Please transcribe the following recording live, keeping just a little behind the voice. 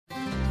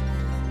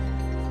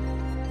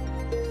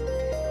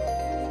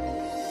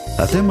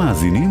אתם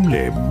מאזינים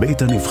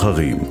לבית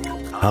הנבחרים,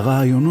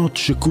 הרעיונות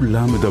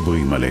שכולם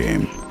מדברים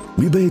עליהם,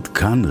 מבית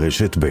כאן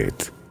רשת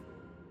בית.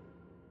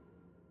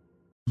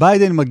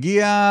 ביידן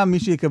מגיע, מי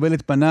שיקבל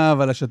את פניו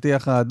על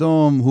השטיח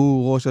האדום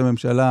הוא ראש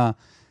הממשלה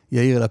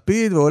יאיר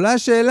לפיד, ועולה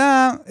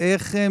השאלה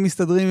איך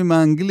מסתדרים עם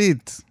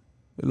האנגלית.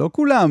 לא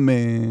כולם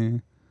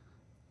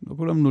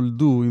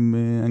נולדו עם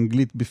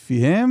אנגלית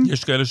בפיהם.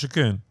 יש כאלה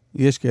שכן.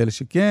 יש כאלה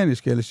שכן,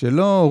 יש כאלה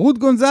שלא. רות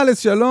גונזלס,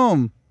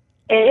 שלום.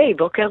 היי,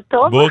 בוקר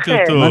טוב לכם. בוקר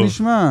טוב. מה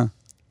נשמע?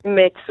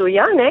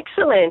 מצוין,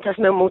 אקסלנט.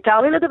 אז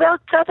מותר לי לדבר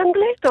קצת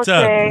אנגלית? קצת,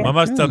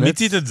 ממש קצת,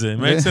 מיצית את זה.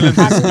 אקסלנט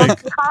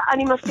מספיק.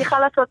 אני מבטיחה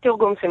לעשות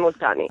תרגום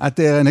סימולטני. את,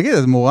 נגיד,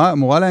 אז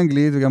מורה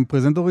לאנגלית וגם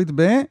פרזנטורית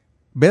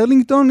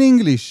בברלינגטון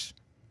אינגליש.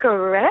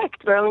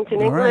 קורקט,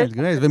 ברלינגטון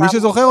אינגליש. ומי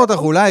שזוכר אותך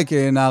אולי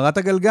כנערת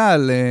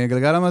הגלגל,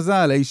 גלגל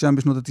המזל, אי שם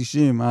בשנות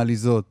ה-90,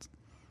 העליזות.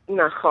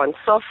 נכון,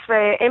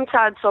 אמצע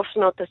עד סוף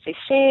שנות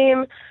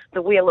ה-60, The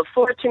Wheel of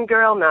Fortune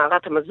Girl,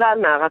 נערת המזל,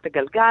 נערת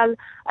הגלגל,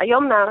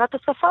 היום נערת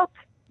השפות.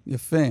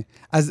 יפה.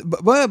 אז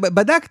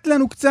בדקת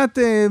לנו קצת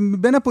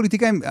בין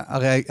הפוליטיקאים,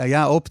 הרי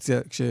היה אופציה,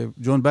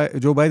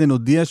 כשג'ו ביידן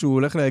הודיע שהוא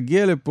הולך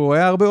להגיע לפה,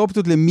 היה הרבה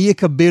אופציות למי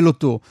יקבל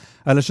אותו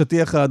על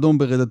השטיח האדום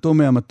ברדתו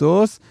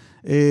מהמטוס.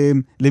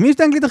 למי יש את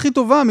האנגלית הכי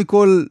טובה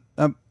מכל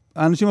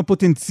האנשים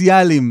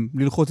הפוטנציאליים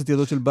ללחוץ את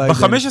ידו של ביידן?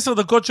 ב-15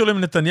 דקות שלו עם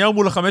נתניהו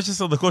מול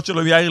ה-15 דקות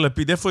שלו עם יאיר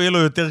לפיד, איפה יהיה לו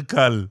יותר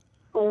קל?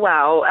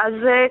 וואו, אז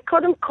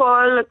קודם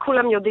כל,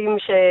 כולם יודעים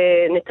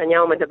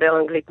שנתניהו מדבר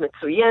אנגלית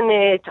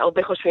מצוינת,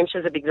 הרבה חושבים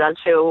שזה בגלל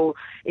שהוא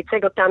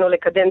ייצג אותנו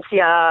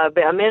לקדנציה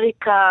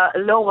באמריקה,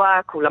 לא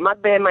רק, הוא למד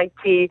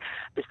ב-MIT,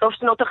 בסוף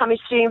שנות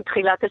ה-50,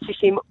 תחילת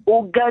ה-60,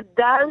 הוא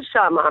גדל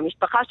שם,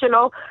 המשפחה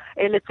שלו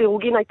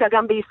לצירוגין הייתה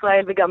גם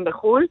בישראל וגם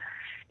בחול,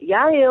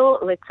 יאיר,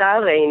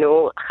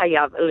 לצערנו,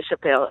 חייב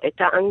לשפר את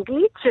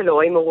האנגלית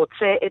שלו, אם הוא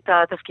רוצה את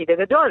התפקיד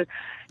הגדול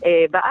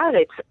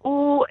בארץ.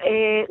 הוא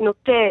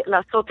נוטה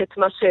לעשות את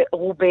מה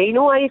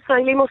שרובנו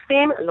הישראלים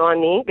עושים, לא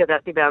אני,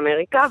 גדלתי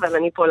באמריקה, אבל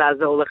אני פה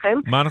לעזור לכם.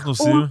 מה אנחנו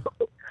עושים?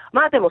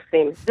 מה אתם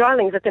עושים?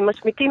 דרלינגס, אתם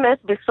משמיטים את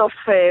בסוף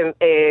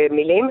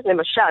מילים,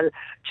 למשל,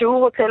 שהוא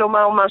רוצה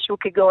לומר משהו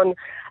כגון,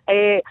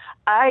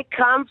 I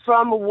come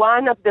from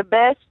one of the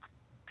best,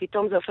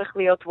 פתאום זה הופך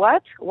להיות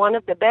what? One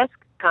of the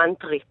best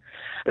country.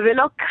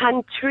 ולא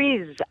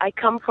countries,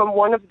 I come from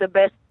one of the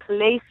best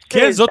places.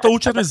 כן, זאת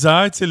טעות שאת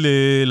מזהה אצל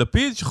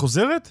לפיד,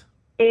 שחוזרת?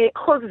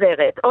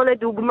 חוזרת, או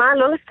לדוגמה,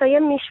 לא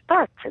לסיים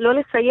משפט, לא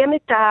לסיים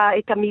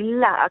את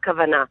המילה,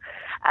 הכוונה.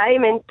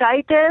 I'm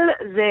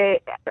entitled, זה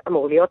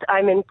אמור להיות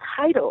I'm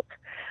entitled.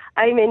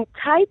 I'm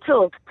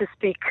entitled to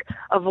speak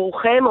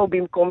עבורכם או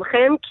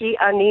במקומכם, כי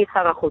אני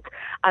שר החוץ.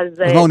 אז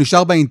מה, הוא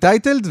נשאר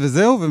ב-entitled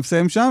וזהו,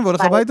 ומסיים שם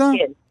והולך הביתה?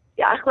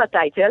 כן, אחלה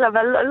טייטל,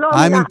 אבל לא...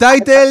 I'm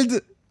entitled...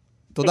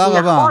 תודה רבה.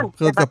 נכון,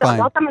 אתה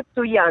אמרת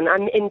מצוין,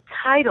 I'm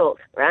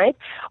entitled,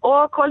 right? או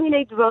כל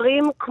מיני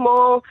דברים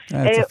כמו...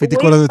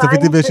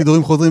 צפיתי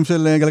בשידורים חוזרים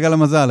של גלגל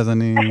המזל, אז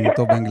אני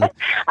טוב באנגלית.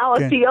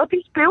 האותיות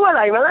השפיעו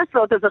עליי, מה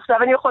לעשות? אז עכשיו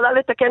אני יכולה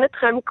לתקן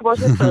אתכם כמו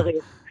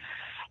שצריך.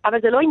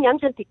 אבל זה לא עניין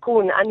של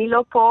תיקון, אני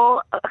לא פה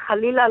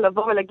חלילה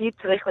לבוא ולהגיד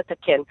צריך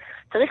לתקן.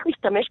 צריך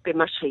להשתמש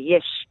במה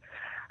שיש.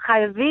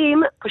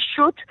 חייבים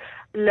פשוט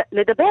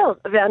לדבר,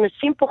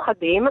 ואנשים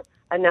פוחדים,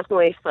 אנחנו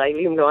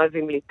הישראלים לא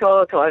אוהבים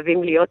לטעות,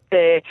 אוהבים להיות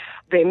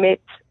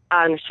באמת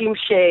האנשים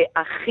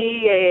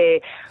שהכי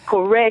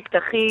קורקט,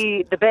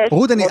 הכי the best.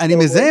 רות, אני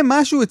מזהה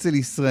משהו אצל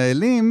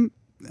ישראלים,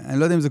 אני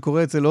לא יודע אם זה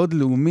קורה אצל עוד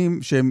לאומים,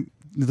 שהם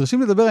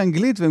נדרשים לדבר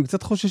אנגלית והם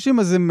קצת חוששים,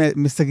 אז הם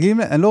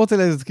מסגלים, אני לא רוצה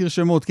להזכיר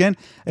שמות, כן?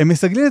 הם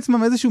מסגלים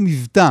לעצמם איזשהו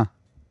מבטא.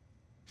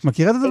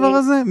 מכירה את הדבר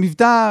הזה?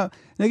 מבטא,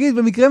 נגיד,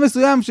 במקרה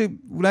מסוים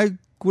שאולי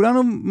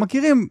כולנו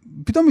מכירים,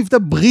 פתאום מבטא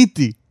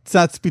בריטי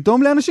צץ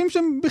פתאום לאנשים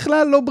שהם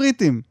בכלל לא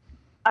בריטים.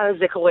 אז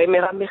זה קורה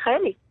מרב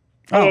מיכאלי.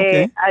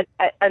 אוקיי.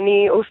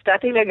 אני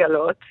הופתעתי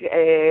לגלות,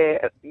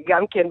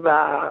 גם כן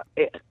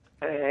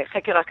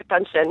בחקר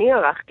הקטן שאני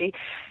ערכתי,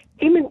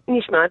 היא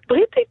נשמעת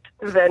בריטית,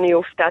 ואני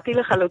הופתעתי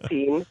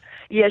לחלוטין.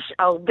 יש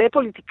הרבה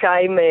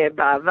פוליטיקאים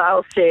בעבר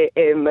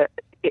שהם,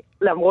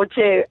 למרות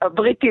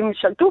שהבריטים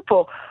שלטו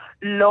פה,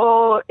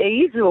 לא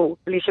העיזו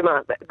לשמע.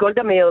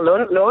 גולדה מאיר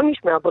לא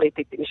נשמעה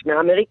בריטית, היא נשמעה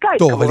אמריקאית.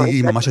 טוב, אבל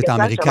היא ממש הייתה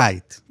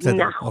אמריקאית.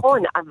 נכון,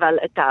 אבל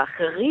את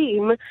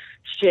האחרים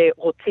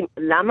שרוצים,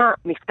 למה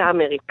מבטא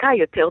אמריקאי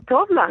יותר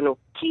טוב לנו?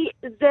 כי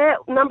זה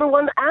number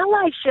one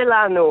ally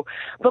שלנו.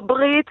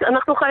 בברית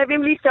אנחנו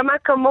חייבים להישמע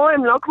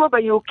כמוהם, לא כמו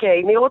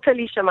ב-UK. מי רוצה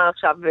להישמע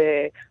עכשיו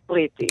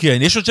בריטי? כן,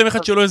 יש עוד שם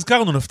אחד שלא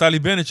הזכרנו, נפתלי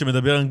בנט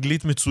שמדבר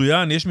אנגלית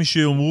מצוין, יש מי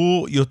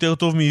שאומרו יותר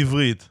טוב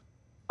מעברית.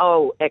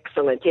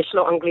 אקסלנט, יש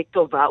לו אנגלית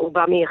טובה, הוא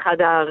בא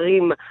מאחד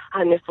הערים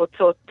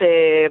הנפוצות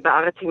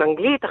בארץ עם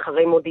אנגלית,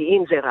 אחרי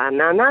מודיעין זה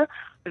רעננה,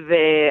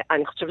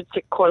 ואני חושבת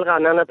שכל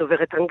רעננה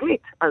דוברת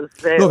אנגלית.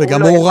 לא,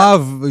 וגם הוריו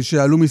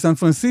שעלו מסן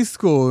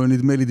פרנסיסקו,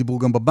 נדמה לי דיברו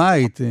גם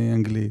בבית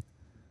אנגלית.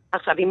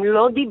 עכשיו, אם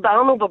לא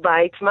דיברנו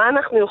בבית, מה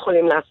אנחנו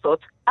יכולים לעשות?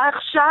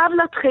 עכשיו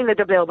להתחיל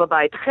לדבר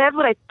בבית.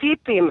 חבר'ה,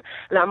 טיפים,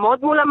 לעמוד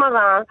מול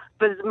המראה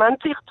בזמן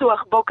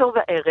צחצוח בוקר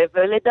וערב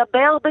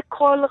ולדבר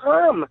בקול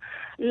רם.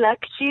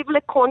 להקשיב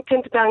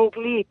לקונטנט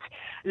באנגלית.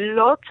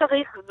 לא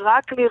צריך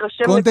רק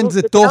להירשם... קונטנט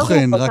זה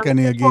תוכן, רק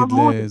אני אגיד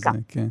לזה.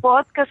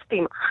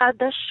 פודקאסטים,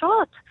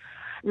 חדשות.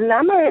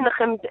 למה אין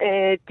לכם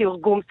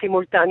תרגום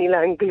סימולטני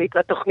לאנגלית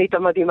לתוכנית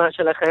המדהימה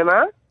שלכם,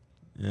 אה?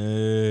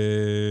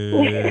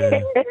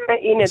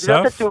 הנה,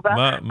 זאת התשובה.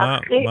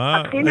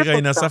 רגע,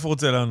 הנה, אסף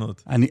רוצה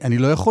לענות. אני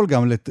לא יכול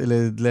גם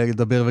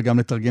לדבר וגם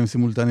לתרגם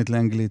סימולטנית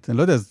לאנגלית. אני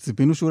לא יודע, אז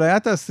ציפינו שאולי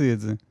את תעשי את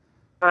זה.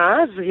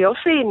 אז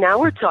יופי, now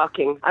we're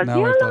talking. אז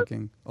יאללה,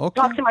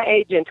 אוקיי. talk to my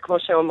agent, כמו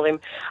שאומרים.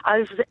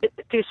 אז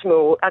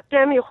תשמעו,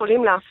 אתם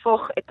יכולים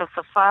להפוך את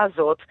השפה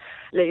הזאת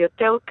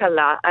ליותר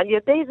קלה, על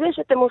ידי זה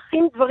שאתם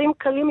עושים דברים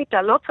קלים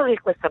איתה, לא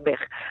צריך לסבך.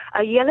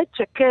 איילת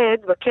שקד,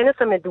 בכנס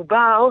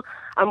המדובר,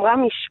 אמרה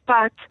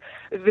משפט,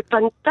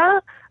 ופנתה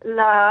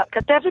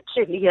לכתבת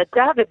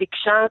שלידה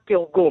וביקשה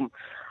תרגום.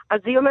 אז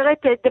היא אומרת,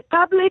 the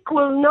public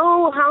will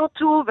know how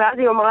to, ואז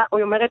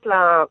היא אומרת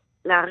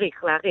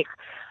להעריך.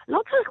 לא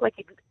צריך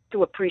להגיד to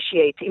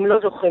appreciate, אם לא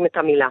זוכרים את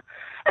המילה.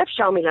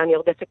 אפשר מילה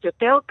נרדפת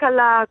יותר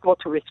קלה, כמו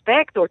to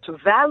respect or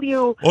to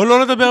value. או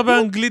לא לדבר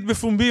באנגלית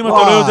בפומבי אם אתה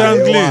לא יודע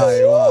אנגלית.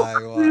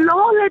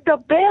 לא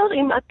לדבר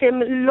אם אתם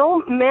לא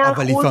 100%.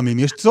 אבל לפעמים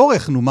יש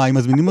צורך, נו מה, אם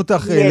מזמינים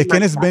אותך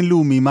לכנס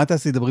בינלאומי, מה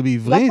תעשי, דברי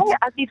בעברית?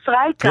 אז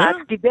ישראל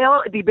כץ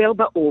דיבר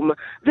באום,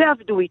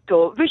 ועבדו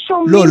איתו,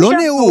 ושומעים... לא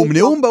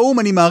נאום באום,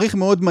 אני מעריך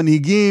מאוד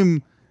מנהיגים,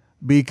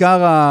 בעיקר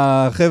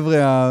החבר'ה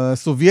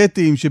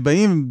הסובייטים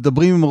שבאים,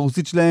 מדברים עם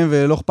הרוסית שלהם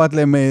ולא אכפת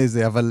להם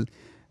זה, אבל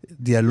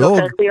דיאלוג...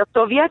 לא צריך להיות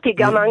סובייטי,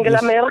 גם אנגלה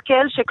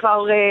מרקל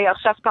שכבר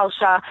עכשיו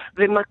פרשה,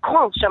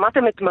 ומקרון,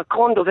 שמעתם את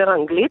מקרון דובר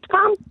אנגלית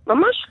פעם?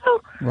 ממש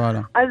לא. וואלה.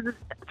 אז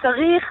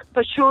צריך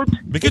פשוט...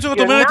 בקיצור, את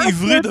אומרת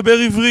עברית, דבר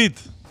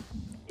עברית.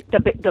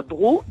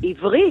 דברו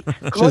עברית.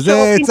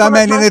 שזה עצה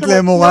מעניינת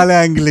למורה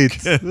לאנגלית.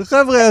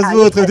 חבר'ה,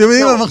 עזבו אתכם, אתם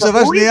יודעים,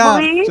 המחשבה שנייה,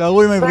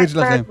 שערו עם העברית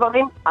שלכם.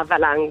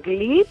 אבל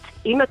האנגלית,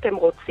 אם אתם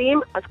רוצים,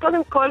 אז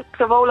קודם כל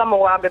תבואו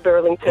למורה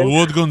בברלינגטון.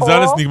 רות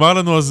גונזלס, נגמר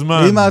לנו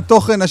הזמן. עם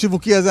התוכן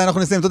השיווקי הזה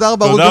אנחנו נסיים. תודה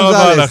רבה, רות גונזלס.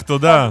 תודה רבה לך,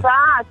 תודה.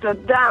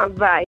 תודה, ביי.